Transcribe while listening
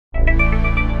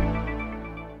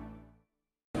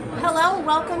Hello,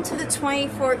 welcome to the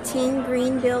 2014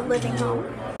 Greenbuild Living Home.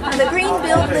 The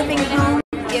Greenbuild Living Home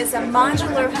is a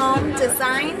modular home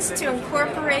designed to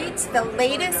incorporate the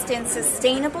latest in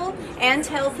sustainable and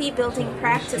healthy building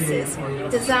practices,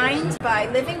 designed by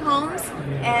Living Homes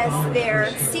as their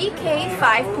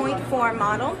CK5.4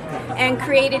 model and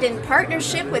created in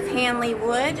partnership with Hanley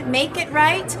Wood, Make It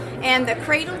Right, and the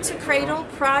Cradle to Cradle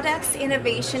Products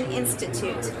Innovation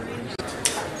Institute.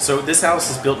 So this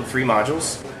house is built in 3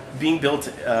 modules. Being built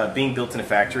in a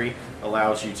factory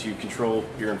allows you to control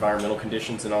your environmental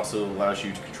conditions and also allows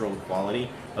you to control the quality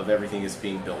of everything that's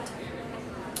being built.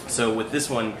 So with this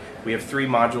one, we have 3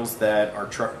 modules that are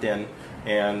trucked in,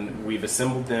 and we've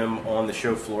assembled them on the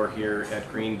show floor here at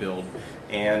Greenbuild,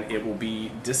 and it will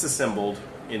be disassembled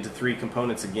into 3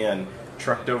 components again,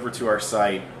 trucked over to our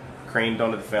site, craned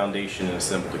onto the foundation, and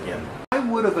assembled again. I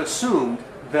would have assumed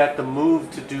that the move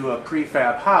to do a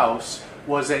prefab house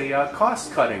was a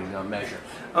cost-cutting measure.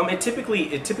 It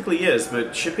typically is,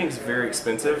 but shipping is very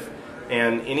expensive,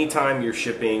 and anytime you're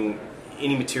shipping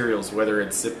any materials, whether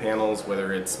it's SIP panels,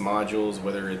 whether it's modules,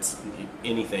 whether it's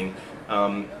anything,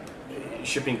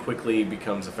 shipping quickly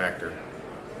becomes a factor.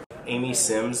 Amy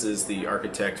Sims is the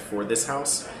architect for this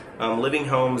house. Living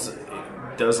Homes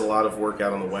does a lot of work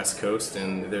out on the West Coast,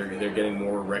 and they're getting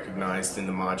more recognized in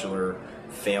the modular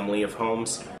family of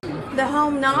homes. The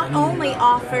home not only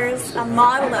offers a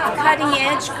model of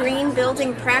cutting-edge green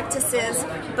building practices,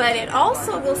 but it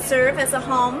also will serve as a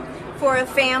home for a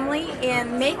family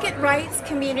in Make It Right's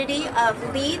community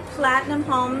of LEED Platinum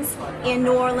homes in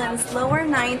New Orleans' Lower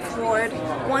 9th Ward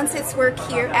once its work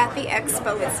here at the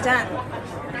Expo is done.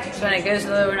 So when it goes to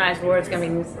the Lower 9th Ward, it's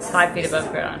going to be 5 feet above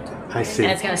ground. I see.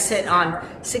 And it's going to sit on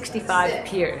 65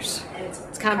 piers.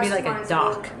 It's kind of be like a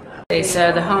dock.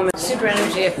 So the home is super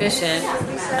energy efficient.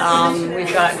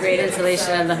 We've got great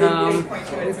insulation in the home.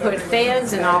 We put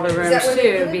fans in all the rooms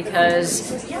too,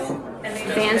 because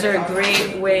fans are a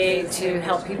great way to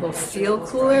help people feel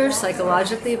cooler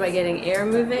psychologically by getting air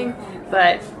moving.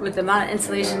 But with the amount of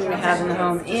insulation we have in the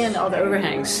home and all the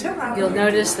overhangs, you'll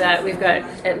notice that we've got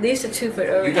at least a 2-foot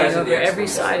overhang over every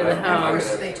side of the home,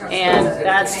 and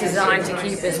that's designed to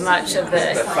keep as much of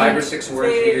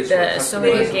the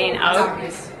solar gain out.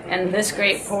 And this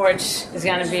great porch is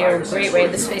going to be a great way.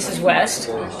 This faces west,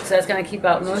 so that's going to keep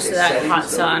out most of that hot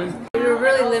sun. We were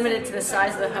really limited to the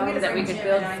size of the home that we could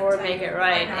build for Make It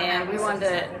Right, and we wanted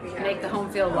to make the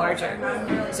home feel larger.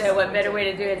 So what better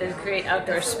way to do it than create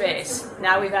outdoor space?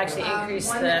 Now we've actually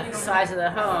increased the size of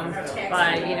the home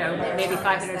by, maybe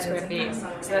 500 square feet.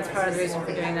 So that's part of the reason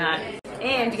for doing that.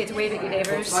 And you get to wave at your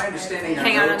neighbors,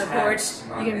 hang out on the porch.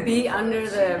 You can be under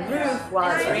the roof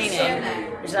while it's raining,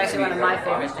 which is actually one of my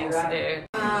favorite things to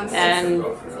do. And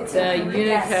the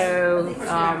Unico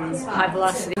high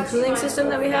velocity cooling system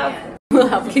that we have will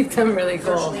help keep them really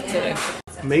cool too.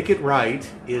 Make It Right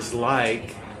is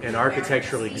like an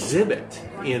architectural exhibit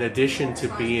in addition to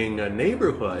being a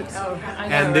neighborhood. Oh, I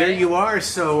know, and there right? you are.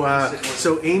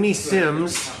 So Amy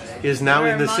Sims is now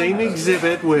in the same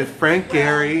exhibit with Frank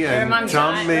Gehry and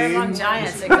Tom Main. Among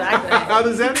giants, exactly. How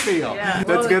does that feel? Yeah.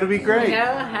 That's going to be great.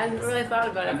 I hadn't really thought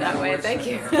about it that way. Thank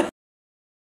you.